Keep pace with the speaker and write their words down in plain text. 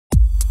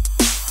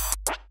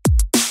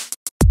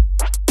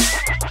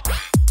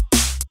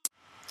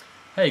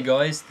Hey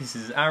guys, this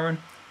is Aaron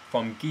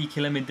from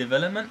Geeky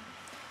Development,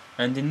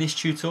 and in this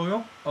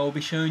tutorial I'll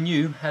be showing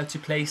you how to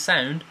play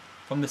sound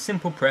from the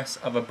simple press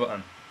of a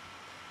button.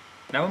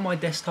 Now on my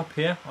desktop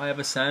here I have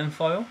a sound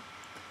file.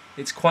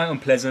 It's quite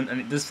unpleasant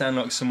and it does sound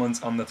like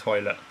someone's on the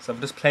toilet, so I'll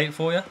just play it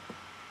for you.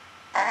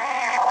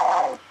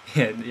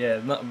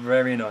 Yeah, not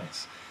very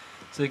nice.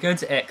 So go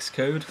into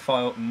XCode,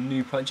 File,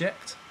 New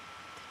Project.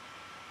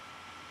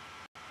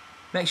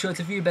 Make sure it's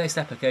a view-based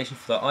application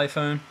for the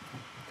iPhone.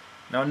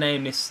 Now I'll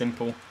name this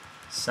simple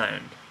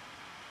sound.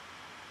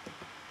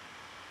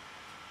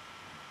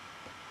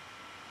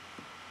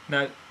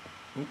 Now,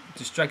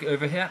 just drag it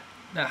over here.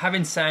 Now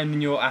having sound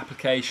in your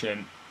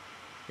application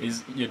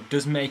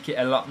does make it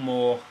a lot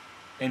more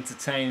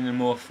entertaining and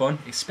more fun,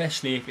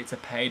 especially if it's a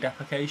paid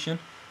application.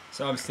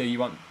 So obviously you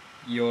want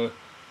your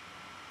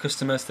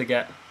customers to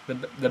get the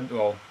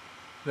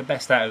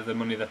best out of the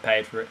money they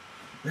paid for it.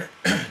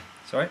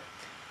 Sorry.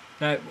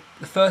 Now,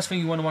 the first thing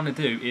you want to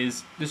do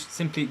is just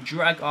simply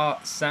drag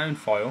our sound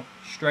file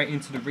straight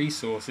into the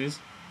resources.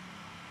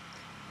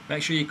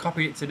 Make sure you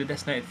copy it to the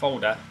designated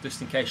folder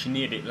just in case you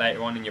need it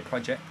later on in your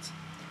project.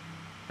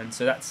 And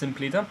so that's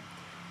simply done.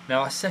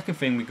 Now, our second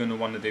thing we're going to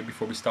want to do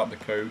before we start the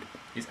code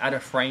is add a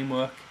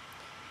framework.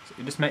 So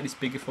you just make this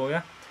bigger for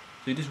you.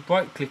 So you just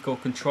right click or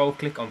control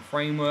click on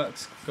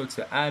frameworks, go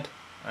to add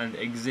and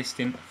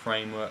existing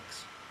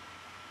frameworks.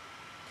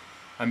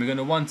 And we're going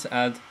to want to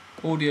add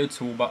audio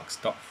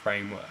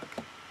toolbox.framework.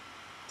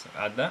 So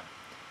add that.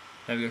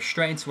 Now we go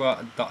straight into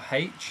our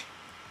 .h,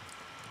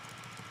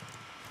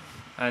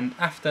 and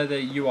after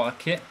the UI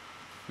kit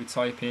we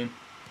type in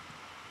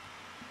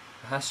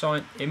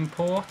 #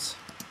 import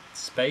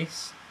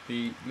space,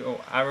 the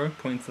little arrow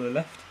pointing to the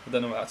left, I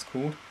don't know what that's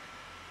called,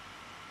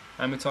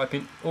 and we type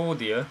in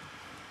audio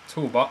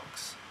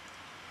toolbox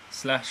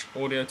 /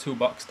 audio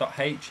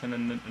toolbox.h and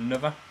then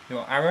another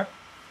little arrow.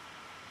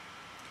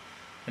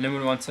 And then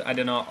we want to add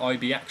in our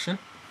IB action.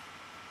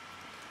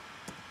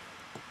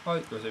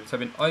 So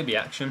type in IB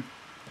action,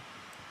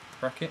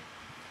 bracket,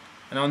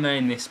 and I'll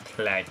name this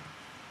play,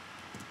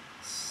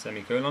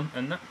 semicolon,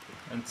 and that,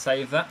 and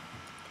save that.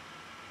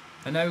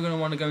 And now we're going to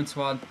want to go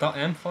into our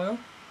 .m file,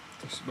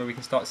 just where we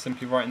can start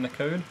simply writing the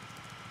code.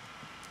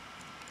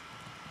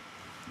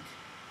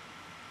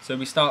 So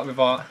we start with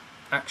our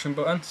action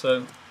button,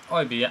 so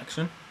IB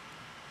action,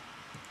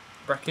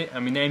 bracket,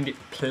 and we named it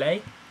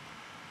play,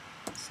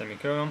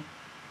 semicolon,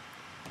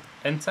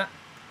 enter,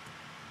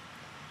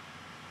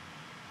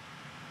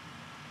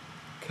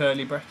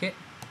 curly bracket,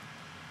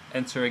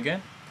 enter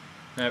again.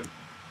 Now we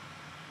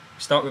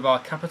start with our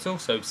capital,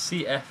 so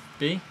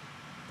CFB,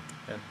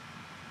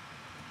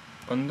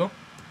 bundle,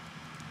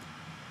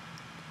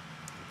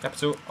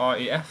 capital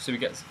REF, so we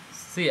get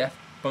CF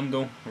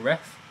bundle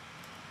ref,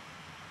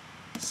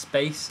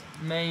 space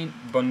main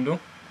bundle,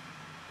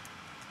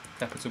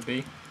 capital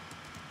B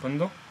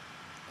bundle,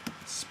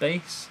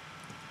 space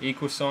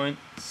 =,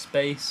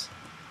 space,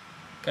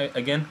 okay,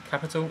 again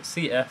capital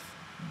CF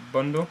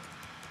bundle,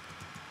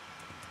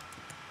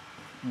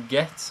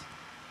 get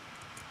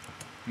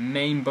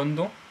main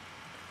bundle,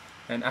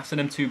 and after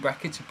them two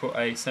brackets you put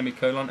a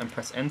semicolon and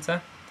press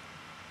enter,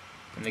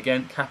 and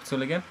again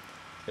capital again,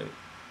 so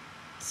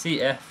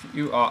CF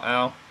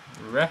URL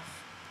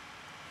ref,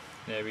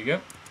 there we go,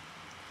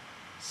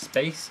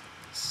 space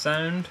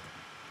sound,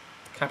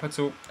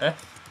 capital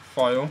F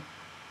file,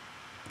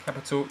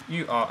 capital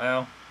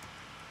URL,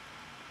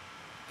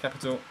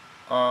 capital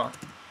R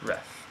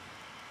ref,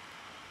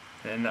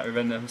 and that we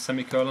run the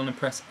semicolon and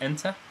press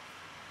enter.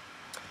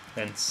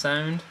 Then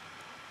sound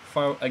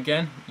file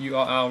again,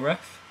 URL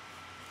ref,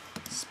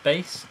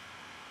 space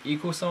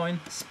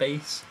 =,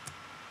 space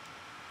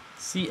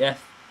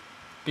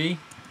CFB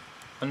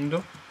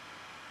bundle,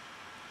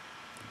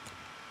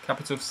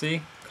 capital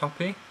C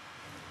copy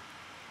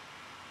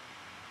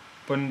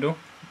bundle,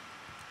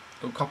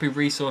 or copy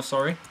resource,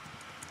 sorry,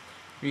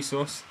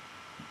 resource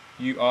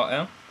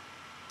URL.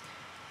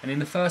 And in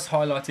the first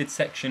highlighted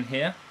section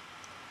here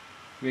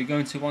we're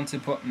going to want to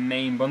put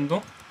main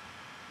bundle,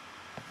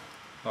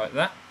 like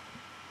that.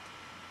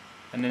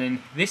 And then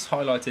in this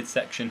highlighted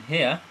section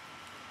here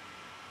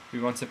we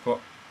want to put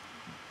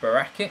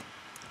bracket,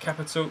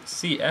 capital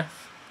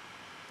CF,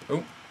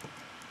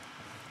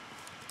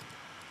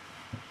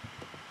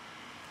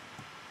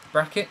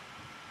 bracket,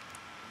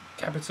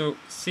 capital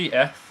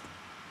CF,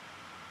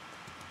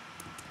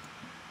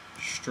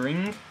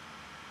 string,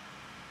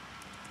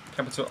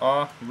 capital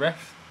R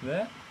ref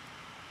there,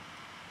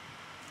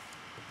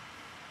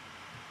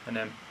 and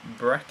then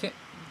bracket.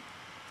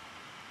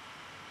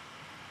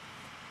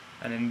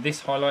 And in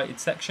this highlighted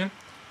section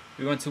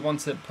we want to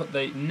put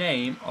the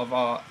name of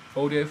our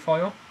audio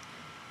file,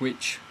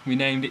 which we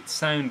named it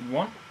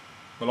sound1.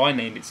 Well, I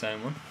named it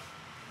sound1.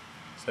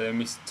 So then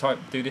we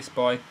do this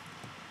by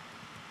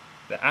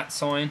the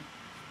 @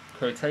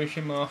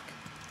 quotation mark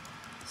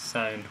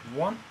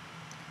sound1,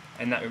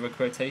 and that with a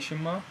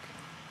quotation mark.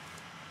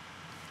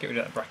 Get rid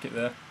of that bracket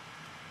there.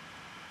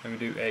 Then we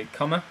do a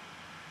comma,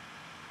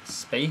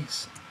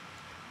 space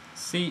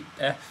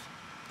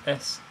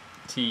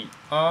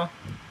CFSTR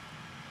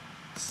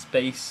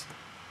space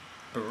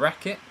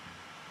bracket,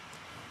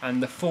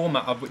 and the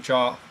format of which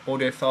our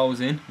audio files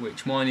in,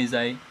 which mine is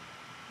a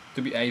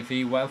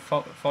WAV WAV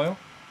file.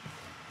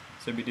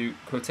 So we do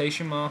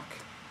quotation mark,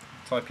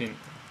 type in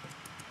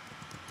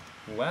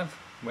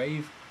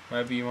wave,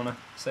 wherever you want to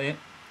say it,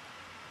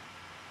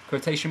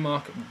 quotation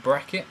mark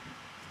bracket,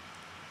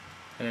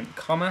 and then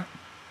comma,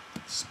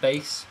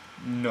 space,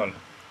 null,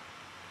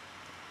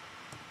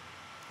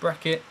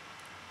 bracket,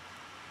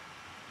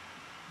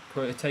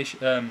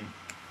 quotation,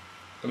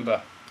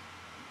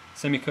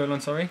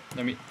 semicolon, sorry,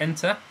 then we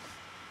enter,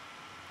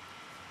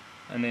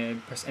 and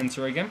then press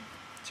enter again,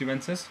 2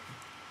 enters.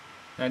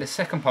 Now the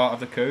second part of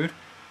the code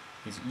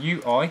is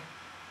UI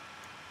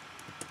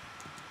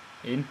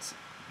int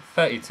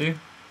 32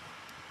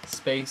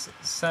 space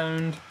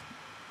sound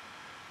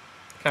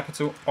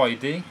capital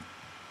ID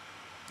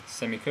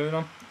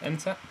semicolon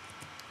enter,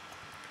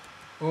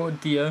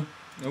 audio,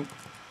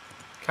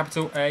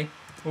 capital A,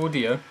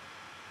 audio,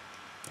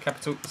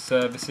 capital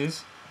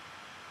services,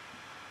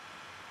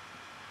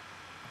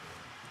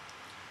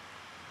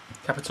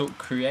 capital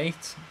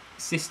create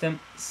system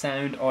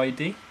sound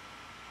ID,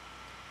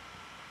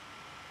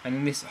 and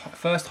in this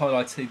first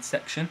highlighted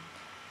section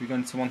we're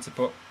going to want to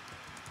put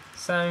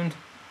sound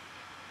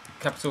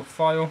capital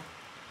file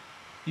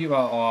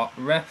URL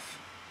ref,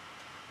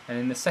 and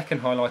in the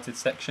second highlighted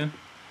section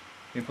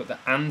we put the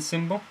and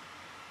symbol,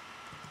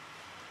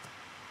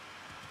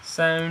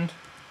 sound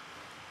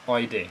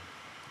ID,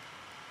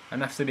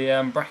 and after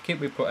the bracket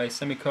we put a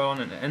semicolon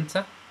and an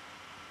enter.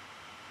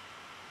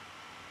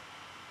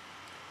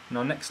 In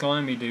our next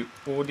line we do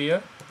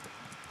audio,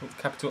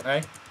 capital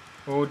A,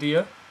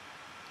 audio,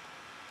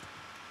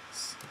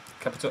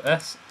 capital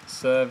S,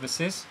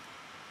 services,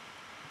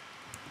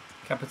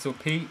 capital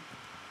P,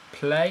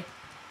 play,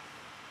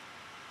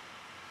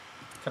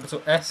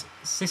 capital S,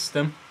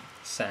 system,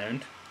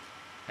 sound,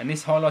 and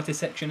this highlighted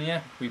section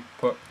here we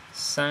put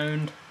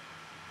sound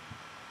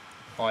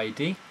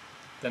ID.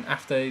 Then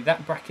after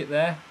that bracket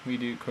there we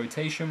do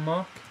quotation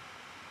mark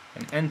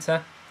and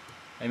enter,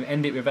 and we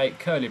end it with a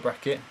curly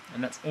bracket,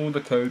 and that's all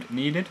the code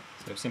needed.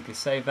 So simply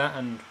save that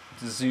and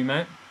just zoom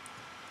out.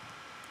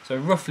 So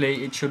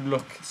roughly it should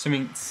look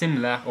something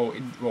similar, or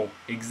well,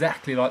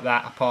 exactly like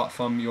that, apart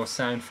from your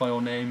sound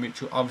file name,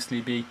 which will obviously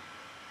be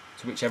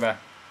to whichever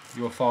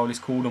your file is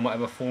called and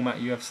whatever format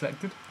you have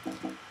selected.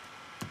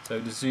 So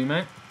just zoom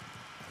out.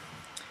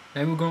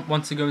 Now we're going to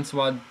want to go into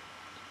our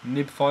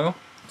nib file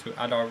to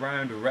add our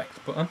round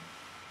rect button.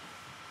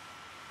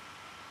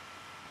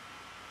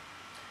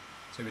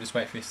 So we just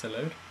wait for this to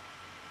load.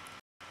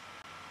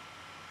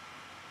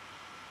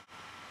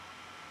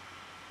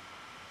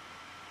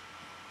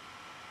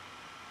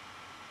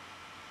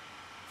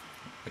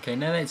 Okay,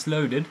 now that it's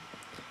loaded,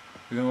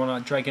 we're going to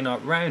want to drag in our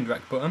round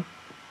rect button.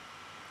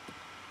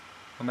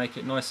 I'll make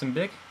it nice and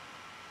big.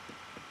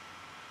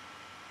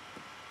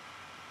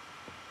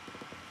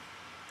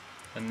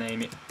 And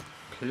name it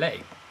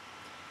play.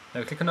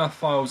 Now click on our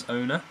files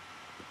owner,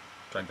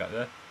 drag that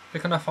there,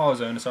 click on our files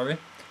owner, sorry,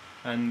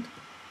 and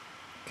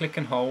click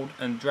and hold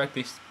and drag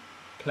this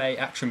play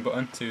action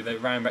button to the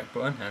round rect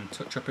button and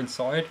touch up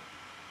inside.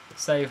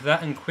 Save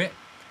that and quit,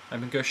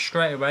 and we can go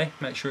straight away,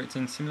 make sure it's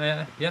in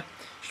simulator, yeah,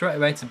 straight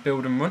away to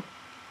build and run.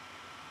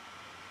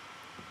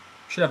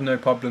 Should have no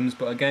problems,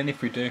 but again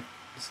if we do,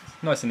 it's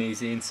nice and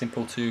easy and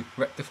simple to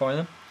rectify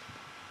them.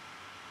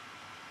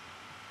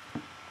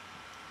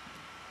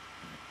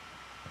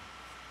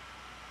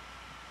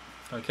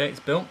 Okay, it's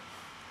built,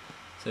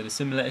 so the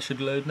simulator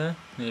should load now.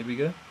 There we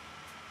go.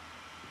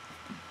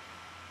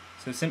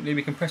 So simply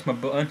we can press my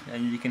button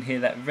and you can hear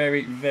that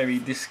very, very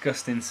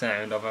disgusting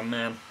sound of a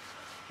man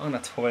on a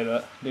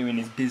toilet doing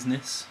his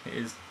business. It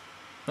is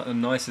not the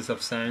nicest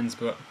of sounds,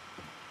 but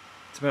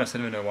to be honest I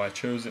don't know why I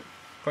chose it,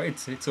 but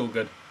it's all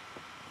good.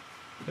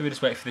 Let me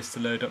just wait for this to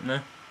load up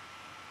now.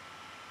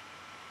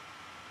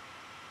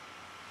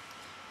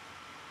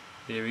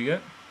 Here we go.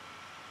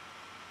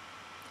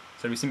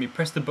 So we simply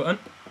press the button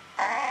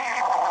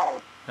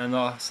and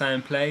our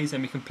sound plays,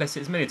 and we can press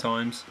it as many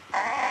times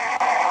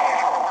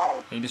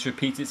and it just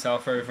repeats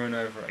itself over and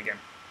over again.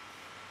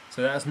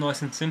 So that's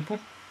nice and simple.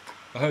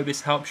 I hope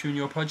this helps you in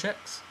your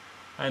projects,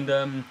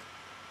 and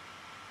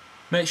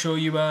make sure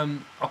you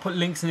I'll put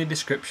links in the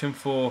description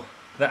for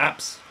the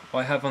apps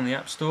I have on the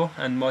App Store,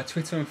 and my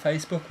Twitter and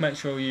Facebook. Make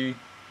sure you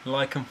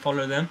like and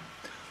follow them.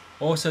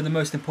 Also, the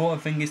most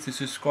important thing is to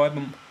subscribe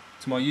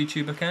to my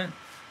YouTube account,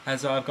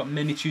 as I've got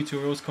many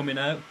tutorials coming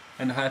out,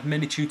 and I have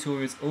many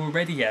tutorials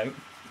already out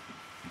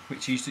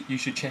which you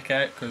should check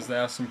out, because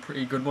there are some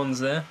pretty good ones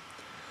there.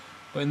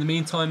 But in the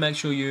meantime, make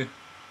sure you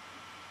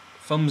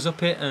thumbs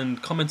up it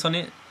and comment on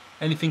it.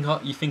 Anything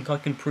you think I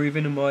can improve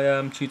in my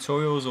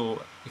tutorials,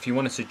 or if you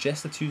want to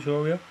suggest a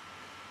tutorial,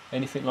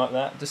 anything like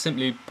that, just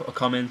simply put a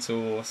comment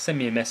or send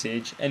me a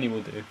message, any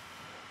will do.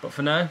 But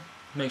for now,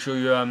 make sure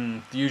you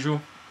the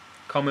usual,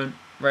 comment,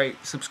 rate,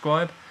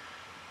 subscribe,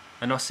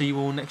 and I'll see you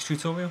all next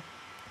tutorial.